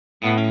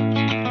Hello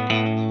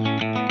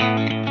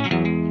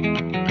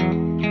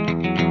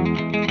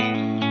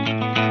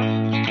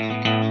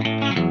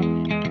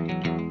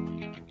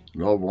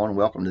everyone,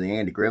 welcome to the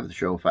Andy Griffith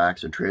Show,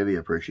 Facts and Trivia.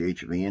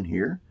 Appreciate you being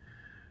here.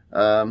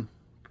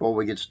 Before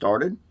we get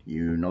started,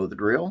 you know the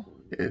drill.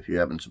 If you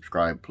haven't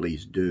subscribed,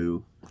 please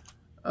do.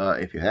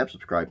 If you have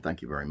subscribed,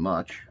 thank you very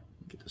much.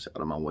 Get this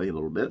out of my way a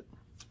little bit.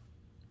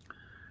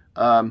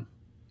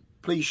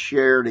 Please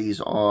share these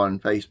on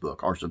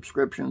Facebook. Our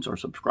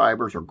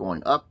subscribers are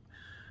going up.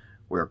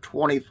 We're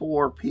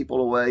 24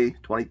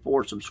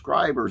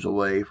 subscribers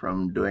away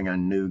from doing a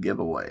new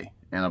giveaway.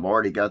 And I've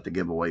already got the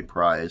giveaway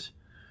prize.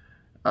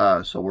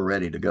 So we're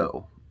ready to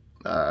go.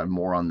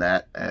 More on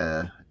that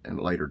in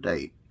a later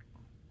date.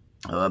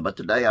 But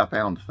today I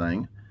found a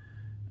thing.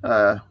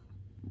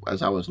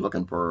 As I was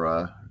looking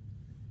for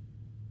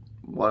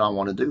what I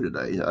want to do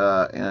today.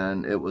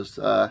 And it was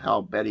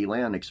how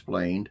Lynn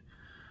explained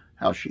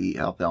how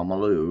Thelma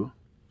Lou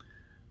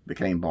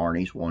became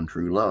Barney's one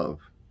true love.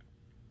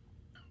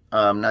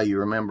 Now you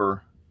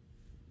remember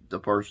the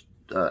first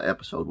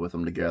episode with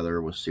them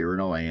together was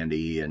Cyrano and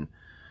Andy, and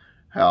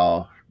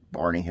how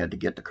Barney had to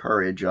get the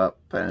courage up,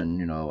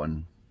 and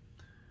and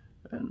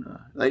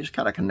they just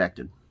kind of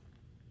connected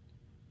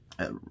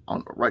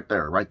right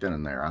then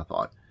and there, I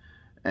thought,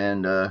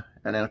 and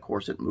then of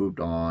course it moved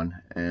on,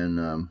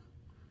 and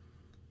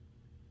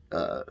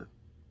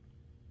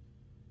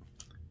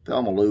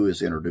Thelma Lou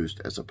is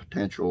introduced as a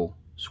potential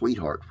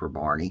sweetheart for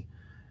Barney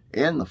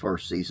in the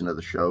first season of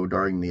the show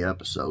during the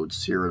episode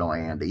Cyrano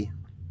and Andy,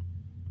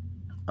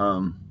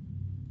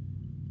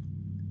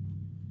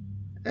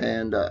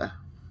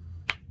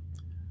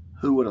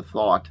 who would have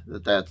thought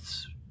that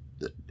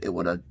it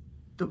would have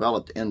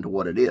developed into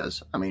what it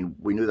is? I mean,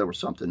 we knew there was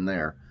something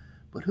there,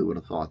 but who would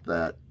have thought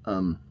that?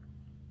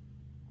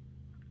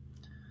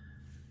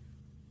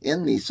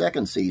 In the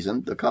second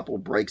season, the couple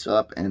breaks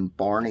up, and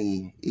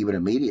Barney even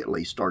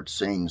immediately starts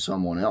seeing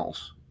someone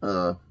else.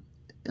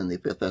 In the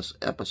fifth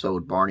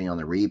episode, Barney on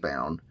the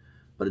Rebound,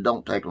 but it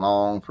don't take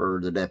long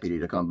for the deputy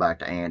to come back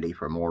to Andy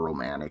for more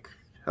romantic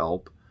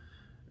help.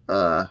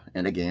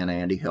 And again,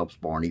 Andy helps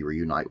Barney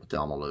reunite with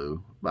Thelma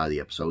Lou by the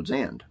episode's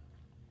end.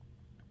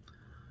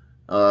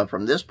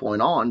 From this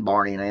point on,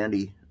 Barney and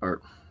Andy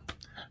are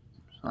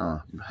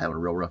having a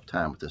real rough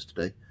time with this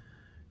today.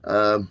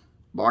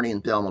 Barney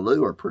and Thelma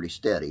Lou are pretty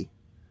steady.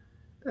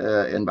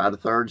 And by the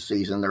third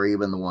season, they're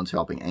even the ones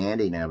helping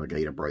Andy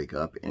navigate a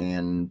breakup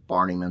and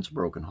Barney mends a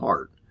broken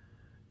heart.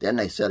 Then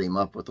they set him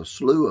up with a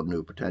slew of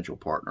new potential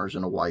partners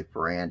and a wife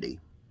for Andy.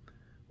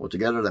 Well,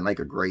 together they make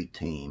a great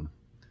team.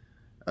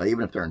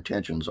 Even if their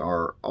intentions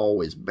are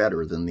always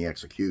better than the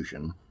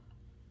execution.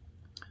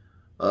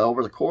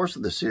 Over the course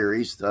of the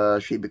series,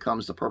 she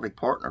becomes the perfect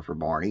partner for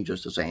Barney,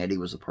 just as Andy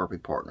was the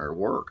perfect partner at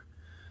work.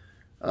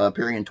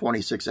 Appearing in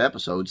 26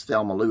 episodes,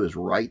 Thelma Lou is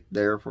right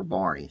there for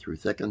Barney through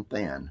thick and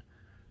thin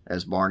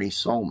as Barney's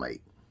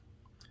soulmate.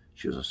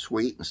 She was a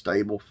sweet and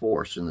stable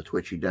force in the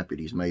twitchy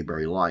deputy's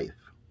Mayberry life.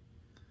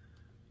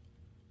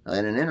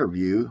 In an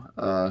interview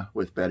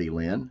with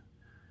Lynn,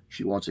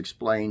 she once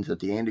explained that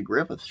the Andy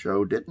Griffith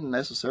Show didn't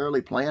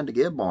necessarily plan to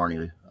give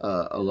Barney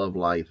a love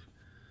life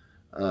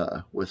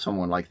with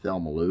someone like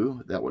Thelma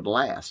Lou that would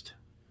last.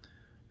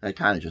 That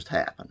kind of just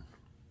happened,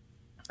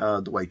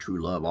 the way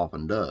true love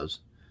often does.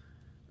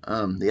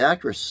 The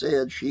actress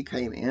said she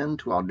came in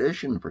to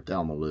audition for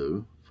Thelma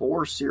Lou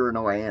for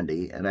Cyrano and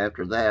Andy, and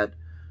after that,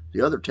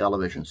 the other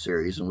television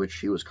series in which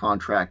she was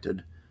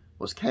contracted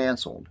was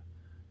canceled,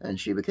 and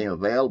she became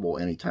available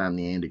anytime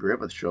the Andy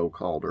Griffith Show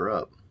called her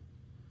up.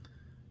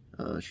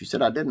 She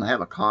said, "I didn't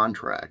have a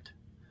contract,"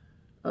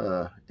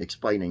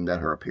 explaining that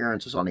her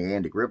appearances on the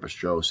Andy Griffith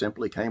Show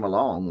simply came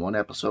along one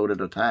episode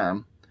at a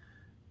time,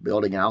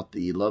 building out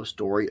the love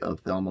story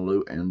of Thelma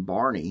Lou and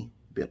Barney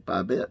bit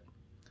by bit.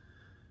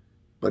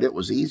 But it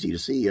was easy to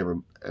see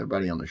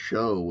everybody on the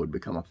show would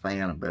become a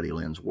fan of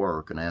Lynn's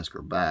work and ask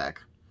her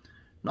back.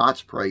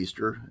 Knotts praised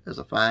her as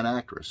a fine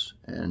actress,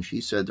 and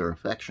she said their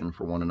affection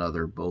for one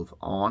another, both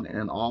on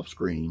and off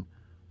screen,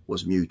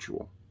 was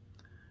mutual.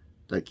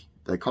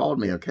 They called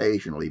me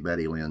occasionally,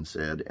 Lynn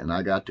said, and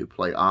I got to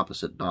play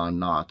opposite Don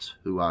Knotts,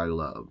 who I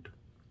loved.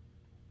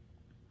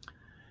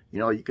 You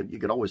know, you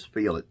could always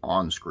feel it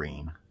on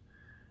screen.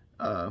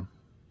 But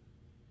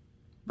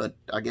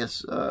I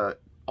guess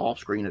off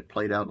screen it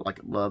played out like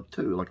love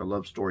too, like a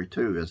love story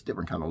too. It's a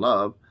different kind of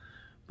love,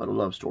 but a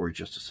love story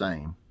just the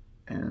same.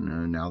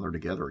 And now they're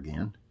together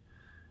again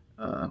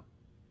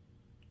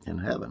in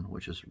heaven,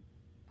 which is,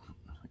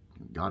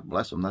 God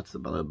bless them, that's the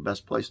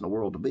best place in the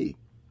world to be.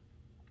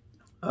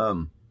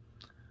 But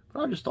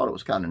I just thought it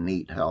was kind of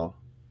neat how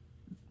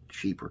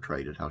she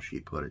portrayed it, how she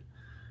put it.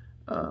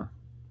 And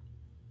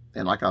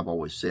like I've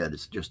always said,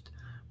 it's just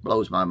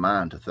blows my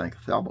mind to think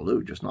of Thelma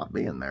Lou just not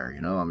being there,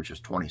 you know. I mean,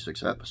 just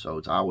 26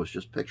 episodes. I always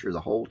just picture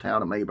the whole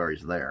town of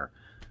Mayberry's there.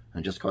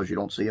 And just because you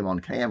don't see him on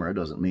camera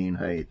doesn't mean,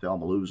 hey,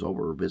 Thelma Lou's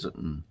over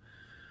visiting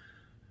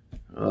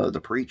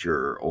the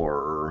preacher,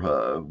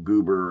 or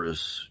Goober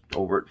is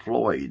over at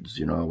Floyd's,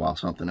 you know, while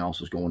something else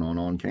is going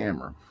on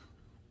camera.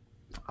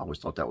 I always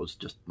thought that was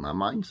just my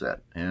mindset.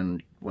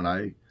 And when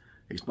I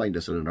explained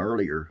this in an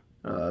earlier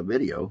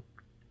video,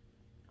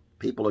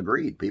 people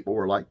agreed. People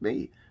were like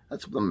me.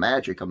 That's the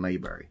magic of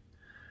Mayberry.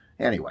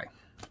 Anyway,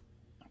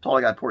 that's all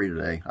I got for you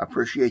today. I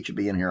appreciate you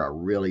being here. I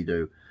really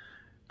do.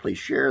 Please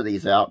share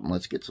these out, and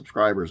let's get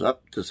subscribers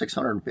up to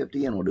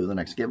 650, and we'll do the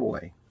next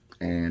giveaway.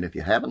 And if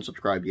you haven't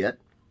subscribed yet,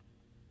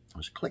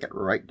 just click it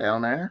right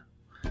down there,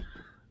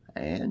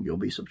 and you'll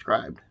be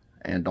subscribed.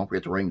 And don't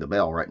forget to ring the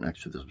bell right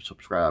next to the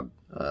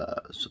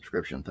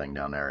subscription thing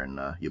down there, and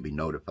you'll be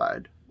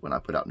notified when I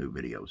put out new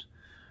videos,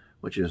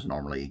 which is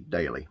normally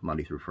daily,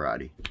 Monday through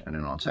Friday, and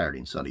then on Saturday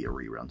and Sunday are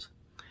reruns.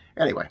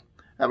 Anyway,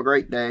 have a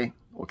great day.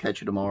 We'll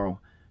catch you tomorrow.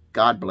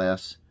 God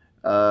bless.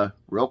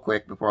 Real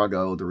quick before I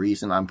go, the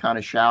reason I'm kind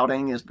of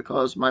shouting is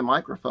because my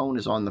microphone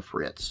is on the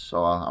fritz,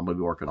 so I'm going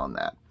to be working on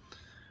that.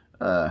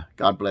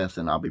 God bless,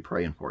 and I'll be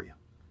praying for you.